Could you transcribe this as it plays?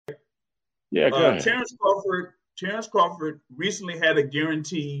Yeah, go ahead. Terence Crawford recently had a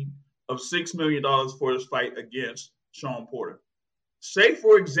guarantee of $6 million for his fight against Sean Porter. Say,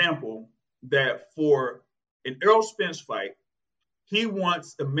 for example, that for an Errol Spence fight, he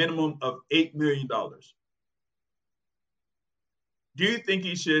wants a minimum of $8 million. Do you think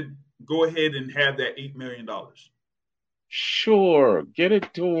he should go ahead and have that $8 million? Sure, get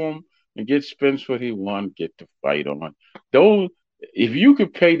it to him and get Spence what he wants, get the fight on. Don't if you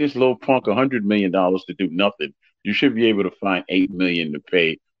could pay this little punk $100 million to do nothing, you should be able to find 8 million to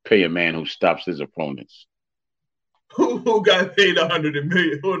pay a man who stops his opponents. Who got paid $100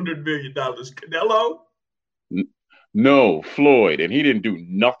 million? Canelo? No, Floyd, and he didn't do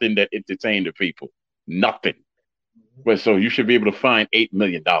nothing that entertained the people. Nothing. But so you should be able to find $8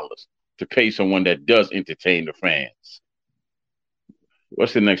 million to pay someone that does entertain the fans.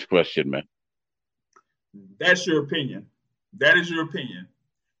 What's the next question, man? That's your opinion. That is your opinion.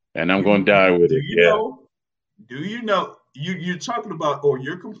 And I'm going to die with it. Do you know? You're talking about, or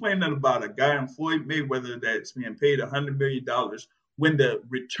you're complaining about a guy in Floyd Mayweather that's being paid $100 million when the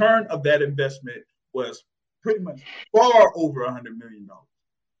return of that investment was pretty much far over $100 million.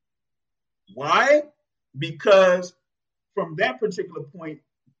 Why? Because from that particular point,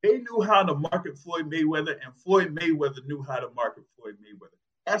 they knew how to market Floyd Mayweather, and Floyd Mayweather knew how to market Floyd Mayweather.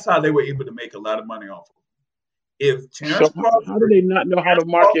 That's how they were able to make a lot of money off of him. If Terence Crawford, how do they not know how to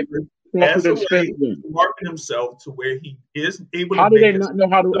market Crawford and Spence to market himself to where he is able to? How do they not know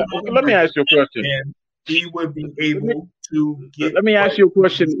how to? Let me ask you a question. And he would be able to get. Let me ask you a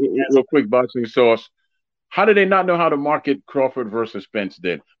question, real quick, Boxing Sauce. How do they not know how to market Crawford versus Spence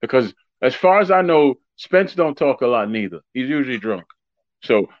then? Because as far as I know, Spence don't talk a lot neither. He's usually drunk,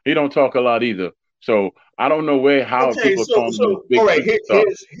 so he don't talk a lot either. So I don't know how people talk. All right,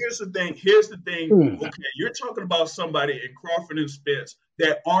 here's the thing. Here's the thing. Okay, you're talking about somebody in Crawford and Spence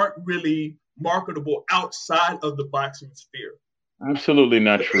that aren't really marketable outside of the boxing sphere. Absolutely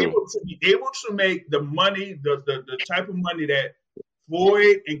not true. To be able to make the money, the type of money that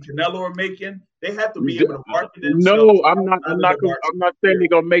Floyd and Canelo are making, they have to be able to market themselves. No, I'm not saying they're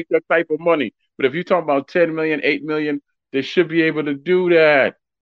gonna make that type of money. But if you talk about 10 million, 8 million, they should be able to do that.